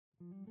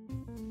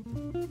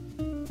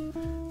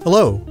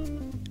Hello,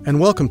 and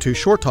welcome to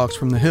Short Talks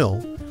from the Hill,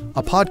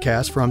 a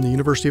podcast from the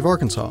University of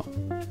Arkansas.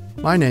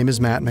 My name is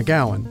Matt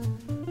McGowan.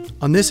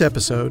 On this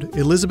episode,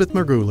 Elizabeth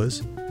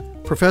Margulis,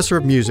 Professor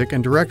of Music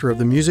and Director of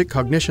the Music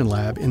Cognition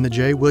Lab in the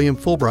J. William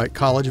Fulbright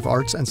College of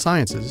Arts and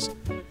Sciences,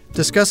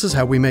 discusses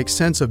how we make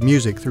sense of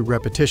music through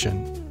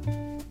repetition.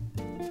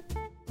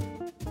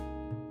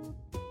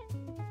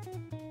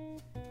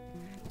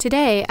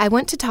 Today, I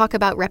want to talk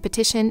about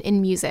repetition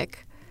in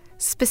music.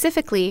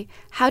 Specifically,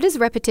 how does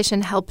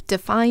repetition help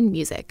define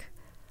music?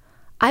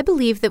 I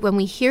believe that when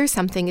we hear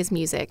something as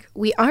music,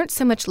 we aren't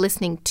so much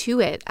listening to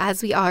it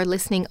as we are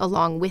listening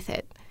along with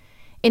it.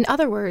 In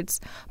other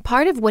words,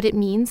 part of what it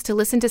means to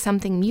listen to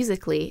something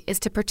musically is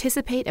to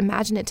participate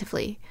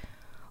imaginatively.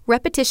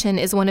 Repetition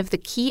is one of the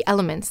key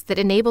elements that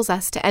enables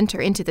us to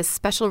enter into this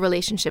special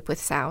relationship with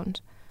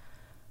sound.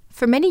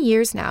 For many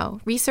years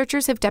now,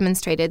 researchers have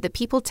demonstrated that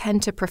people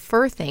tend to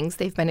prefer things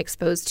they've been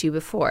exposed to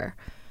before.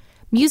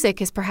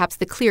 Music is perhaps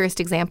the clearest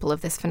example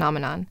of this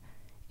phenomenon.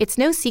 It's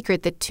no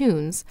secret that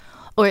tunes,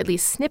 or at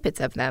least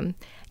snippets of them,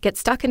 get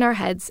stuck in our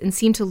heads and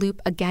seem to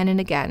loop again and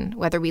again,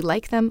 whether we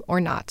like them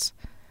or not.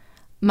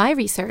 My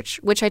research,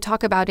 which I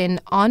talk about in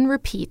On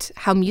Repeat,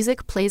 How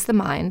Music Plays the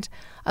Mind,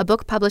 a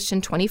book published in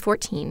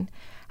 2014,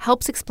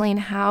 helps explain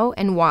how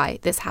and why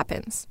this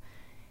happens.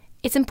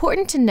 It's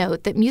important to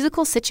note that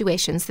musical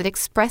situations that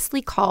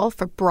expressly call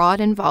for broad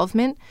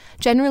involvement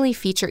generally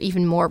feature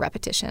even more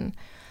repetition.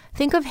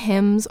 Think of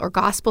hymns or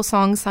gospel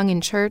songs sung in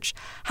church,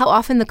 how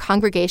often the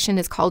congregation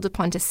is called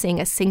upon to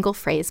sing a single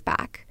phrase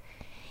back.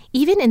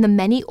 Even in the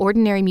many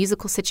ordinary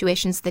musical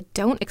situations that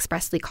don't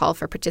expressly call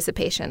for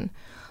participation,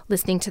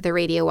 listening to the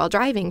radio while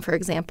driving, for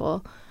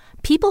example,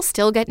 people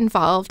still get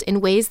involved in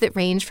ways that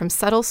range from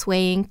subtle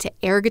swaying to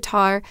air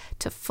guitar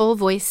to full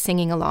voice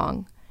singing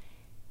along.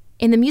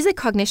 In the Music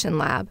Cognition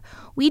Lab,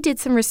 we did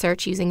some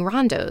research using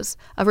rondos,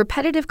 a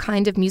repetitive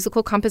kind of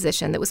musical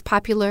composition that was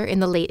popular in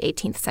the late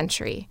 18th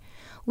century.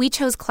 We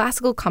chose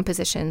classical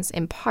compositions,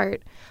 in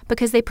part,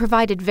 because they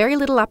provided very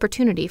little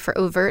opportunity for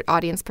overt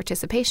audience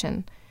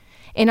participation.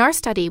 In our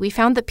study, we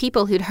found that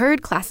people who'd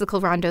heard classical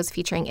rondos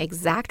featuring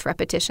exact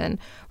repetition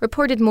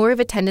reported more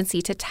of a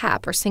tendency to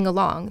tap or sing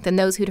along than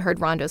those who'd heard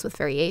rondos with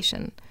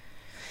variation.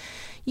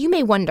 You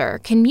may wonder,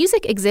 can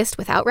music exist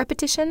without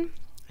repetition?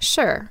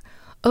 Sure.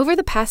 Over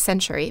the past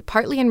century,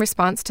 partly in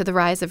response to the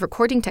rise of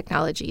recording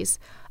technologies,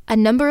 a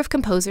number of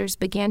composers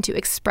began to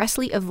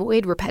expressly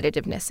avoid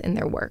repetitiveness in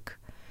their work.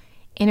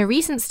 In a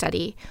recent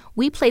study,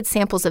 we played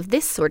samples of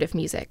this sort of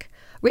music,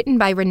 written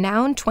by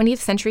renowned 20th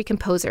century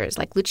composers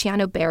like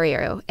Luciano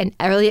Berio and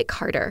Elliott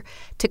Carter,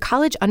 to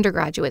college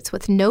undergraduates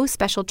with no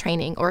special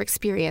training or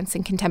experience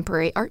in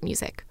contemporary art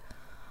music.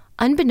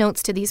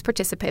 Unbeknownst to these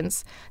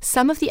participants,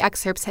 some of the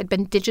excerpts had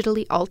been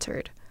digitally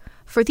altered.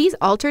 For these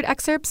altered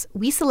excerpts,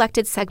 we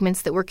selected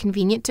segments that were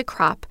convenient to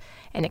crop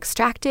and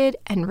extracted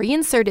and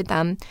reinserted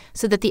them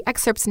so that the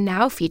excerpts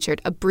now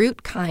featured a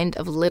brute kind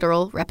of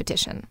literal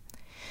repetition.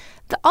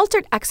 The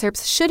altered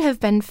excerpts should have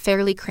been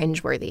fairly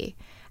cringeworthy.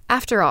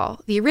 After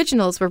all, the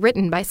originals were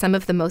written by some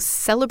of the most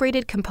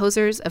celebrated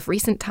composers of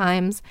recent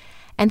times,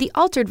 and the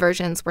altered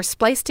versions were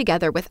spliced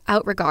together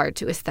without regard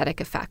to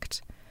aesthetic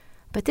effect.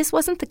 But this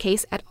wasn't the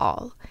case at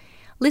all.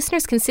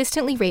 Listeners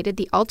consistently rated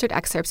the altered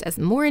excerpts as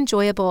more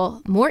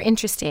enjoyable, more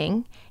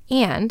interesting,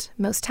 and,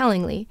 most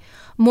tellingly,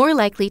 more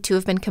likely to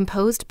have been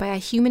composed by a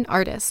human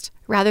artist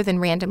rather than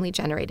randomly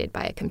generated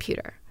by a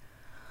computer.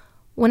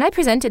 When I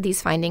presented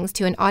these findings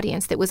to an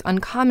audience that was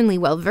uncommonly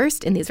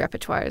well-versed in these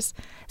repertoires,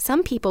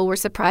 some people were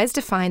surprised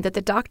to find that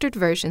the doctored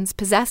versions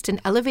possessed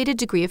an elevated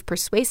degree of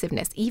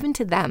persuasiveness even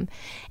to them,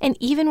 and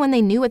even when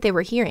they knew what they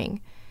were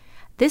hearing.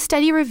 This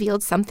study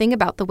revealed something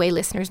about the way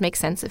listeners make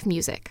sense of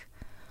music.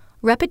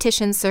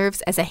 Repetition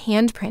serves as a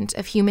handprint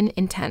of human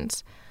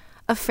intent.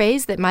 A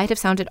phrase that might have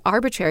sounded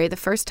arbitrary the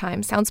first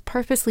time sounds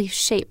purposely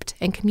shaped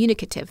and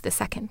communicative the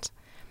second.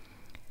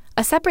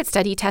 A separate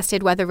study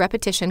tested whether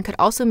repetition could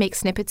also make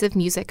snippets of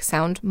music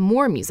sound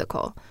more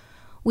musical.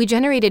 We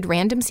generated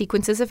random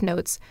sequences of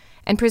notes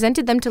and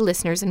presented them to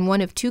listeners in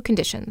one of two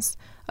conditions,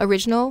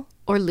 original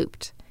or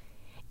looped.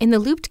 In the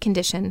looped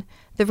condition,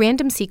 the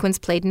random sequence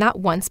played not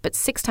once but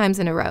 6 times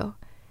in a row.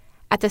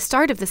 At the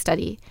start of the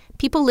study,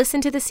 people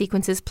listened to the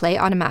sequences play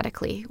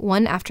automatically,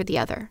 one after the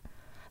other.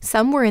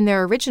 Some were in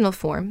their original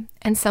form,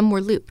 and some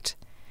were looped.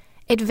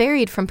 It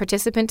varied from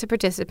participant to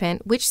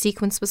participant which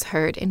sequence was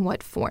heard in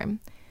what form.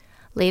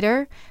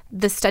 Later,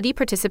 the study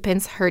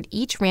participants heard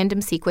each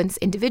random sequence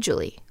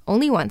individually,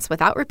 only once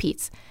without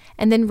repeats,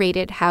 and then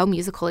rated how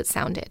musical it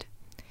sounded.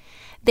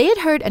 They had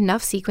heard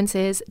enough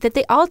sequences that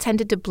they all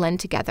tended to blend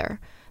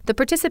together. The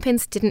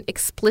participants didn't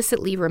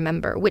explicitly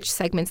remember which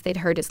segments they'd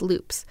heard as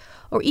loops,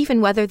 or even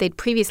whether they'd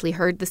previously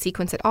heard the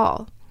sequence at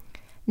all.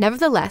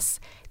 Nevertheless,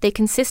 they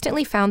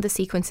consistently found the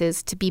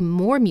sequences to be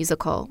more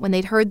musical when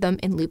they'd heard them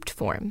in looped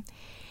form.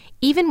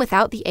 Even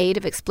without the aid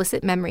of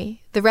explicit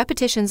memory, the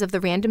repetitions of the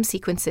random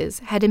sequences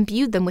had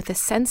imbued them with a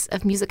sense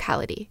of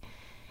musicality.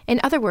 In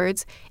other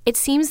words, it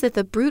seems that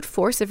the brute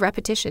force of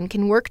repetition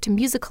can work to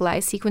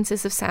musicalize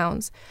sequences of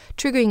sounds,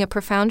 triggering a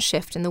profound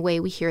shift in the way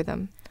we hear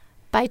them.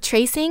 By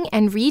tracing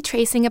and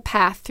retracing a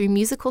path through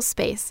musical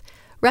space,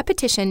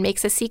 repetition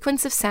makes a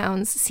sequence of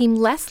sounds seem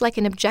less like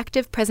an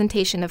objective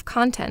presentation of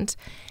content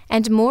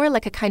and more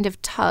like a kind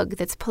of tug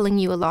that's pulling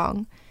you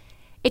along.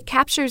 It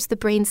captures the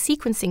brain's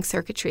sequencing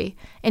circuitry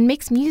and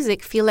makes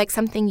music feel like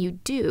something you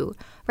do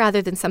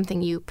rather than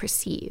something you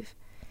perceive.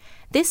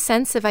 This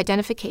sense of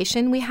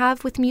identification we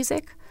have with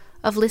music,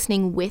 of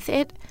listening with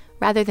it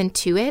rather than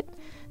to it,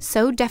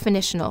 so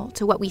definitional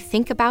to what we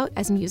think about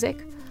as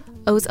music,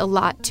 owes a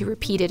lot to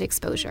repeated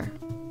exposure.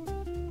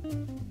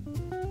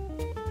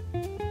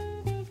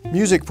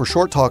 Music for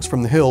Short Talks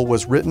from the Hill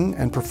was written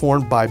and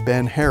performed by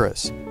Ben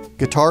Harris,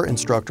 guitar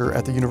instructor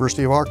at the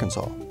University of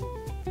Arkansas.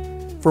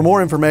 For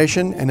more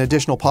information and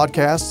additional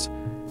podcasts,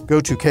 go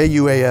to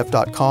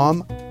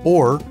kuaf.com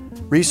or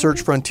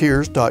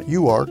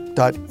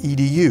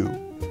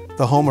researchfrontiers.uark.edu,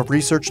 the home of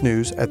research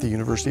news at the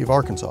University of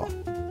Arkansas.